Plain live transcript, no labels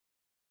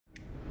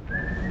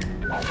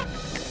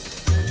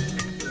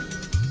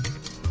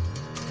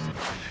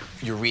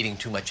you're reading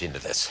too much into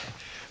this.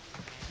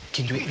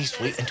 Can you at least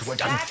wait until we're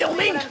done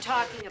filming? What I'm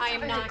talking about. I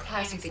am not a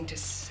classy thing to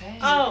say.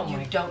 Oh,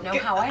 you don't know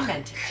how I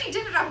meant it. She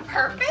did it on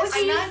purpose. What do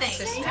I'm you not think?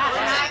 saying Stop.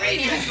 that. I'm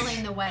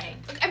canceling the wedding.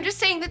 Look, I'm just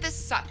saying that this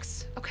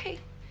sucks, okay?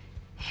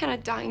 Hannah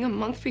dying a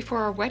month before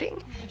our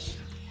wedding.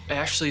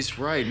 Ashley's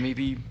right.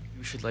 Maybe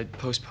we should, like,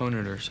 postpone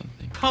it or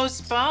something.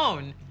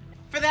 Postpone?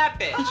 For that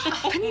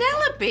bitch.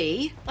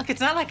 Penelope? Look,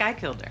 it's not like I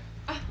killed her.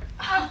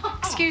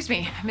 Excuse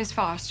me, Miss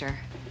Foster.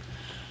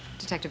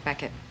 Detective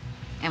Beckett,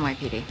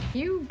 NYPD.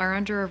 You are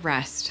under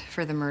arrest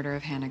for the murder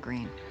of Hannah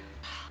Green.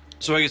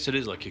 So I guess it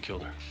is like you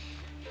killed her.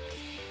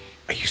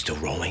 Are you still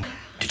rolling?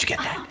 Did you get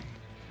that?